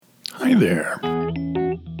Hi there.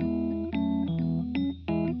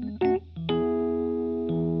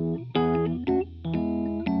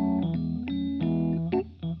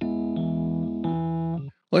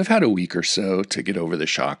 Well, I've had a week or so to get over the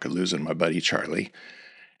shock of losing my buddy Charlie,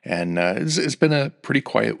 and it's been a pretty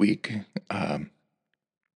quiet week. Um,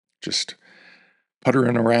 just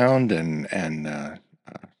puttering around and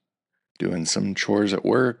doing some chores at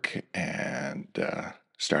work and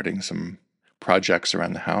starting some projects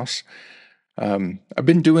around the house. I've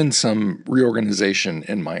been doing some reorganization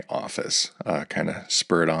in my office, kind of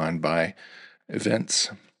spurred on by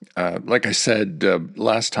events. Like I said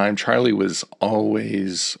last time, Charlie was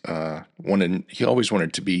always he always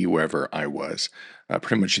wanted to be wherever I was.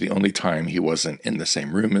 Pretty much the only time he wasn't in the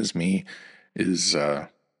same room as me is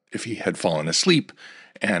if he had fallen asleep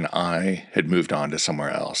and I had moved on to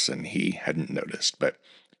somewhere else and he hadn't noticed. But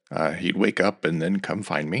he'd wake up and then come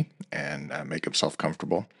find me and make himself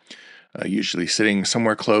comfortable, usually sitting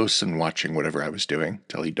somewhere close and watching whatever I was doing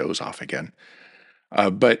till he doze off again.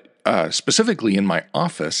 But specifically in my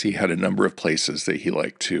office, he had a number of places that he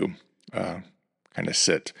liked to kind of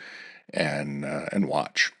sit and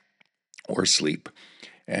watch or sleep.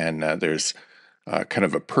 And there's kind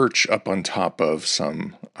of a perch up on top of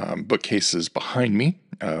some bookcases behind me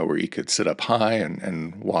where he could sit up high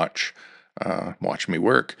and watch me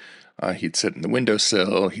work. He'd sit in the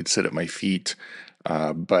windowsill. He'd sit at my feet.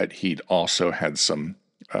 But he'd also had some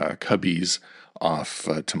cubbies off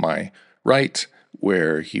to my right,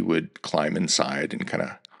 where he would climb inside and kind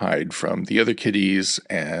of hide from the other kitties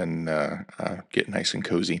and get nice and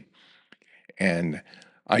cozy. And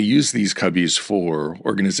I use these cubbies for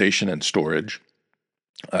organization and storage,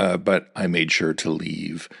 but I made sure to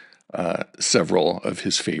leave several of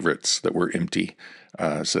his favorites that were empty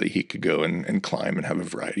so that he could go and climb and have a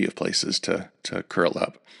variety of places to curl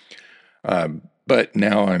up. But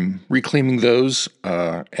now I'm reclaiming those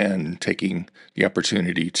and taking the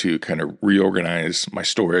opportunity to kind of reorganize my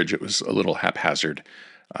storage. It was a little haphazard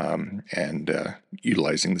and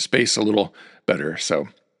utilizing the space a little better. So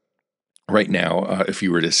right now, if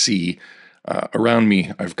you were to see around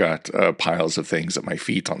me, I've got piles of things at my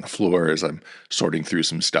feet on the floor as I'm sorting through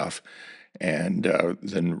some stuff and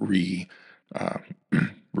then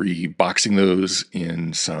reboxing those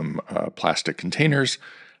in some plastic containers.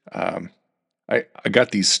 I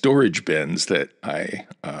got these storage bins that I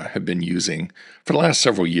have been using for the last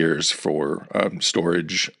several years for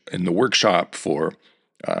storage in the workshop for,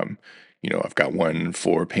 I've got one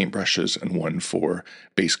for paintbrushes and one for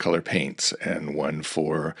base color paints and one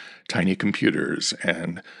for tiny computers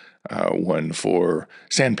and one for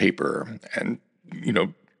sandpaper and,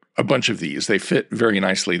 a bunch of these. They fit very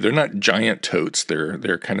nicely. They're not giant totes.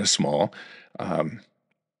 They're kind of small.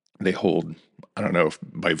 They hold, I don't know, if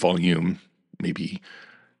by volume, maybe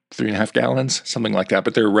 3.5 gallons, something like that.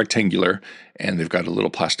 But they're rectangular, and they've got a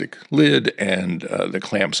little plastic lid and the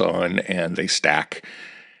clamps on, and they stack.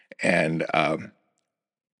 And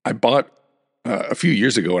I bought a few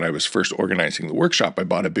years ago when I was first organizing the workshop, I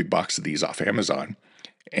bought a big box of these off Amazon,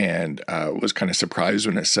 and was kind of surprised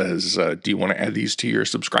when it says, "Do you want to add these to your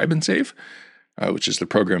subscribe and save?" Which is the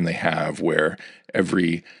program they have where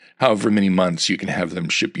every however many months you can have them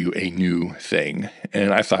ship you a new thing.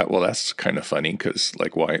 And I thought, well, that's kind of funny because,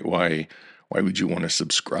 like, why would you want to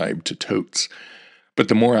subscribe to Totes? But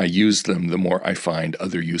the more I use them, the more I find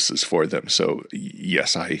other uses for them. So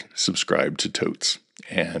yes, I subscribe to Totes,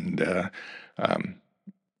 and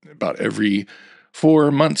about every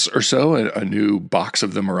 4 months or so, a new box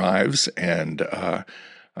of them arrives, and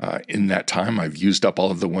in that time, I've used up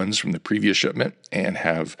all of the ones from the previous shipment and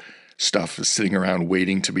have stuff sitting around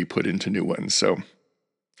waiting to be put into new ones. So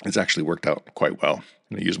it's actually worked out quite well.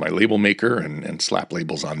 I use my label maker and slap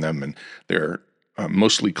labels on them, and they're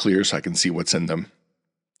mostly clear so I can see what's in them.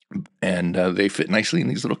 And they fit nicely in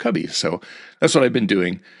these little cubbies. So that's what I've been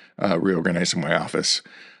doing, reorganizing my office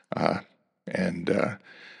and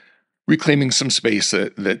reclaiming some space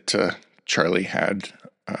that Charlie had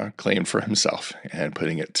claimed for himself and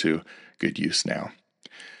putting it to good use now.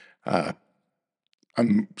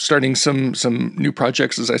 I'm starting some new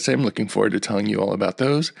projects, as I say. I'm looking forward to telling you all about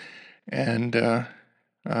those, and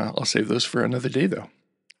I'll save those for another day, though.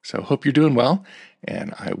 So hope you're doing well,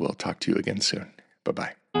 and I will talk to you again soon.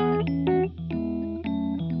 Bye-bye.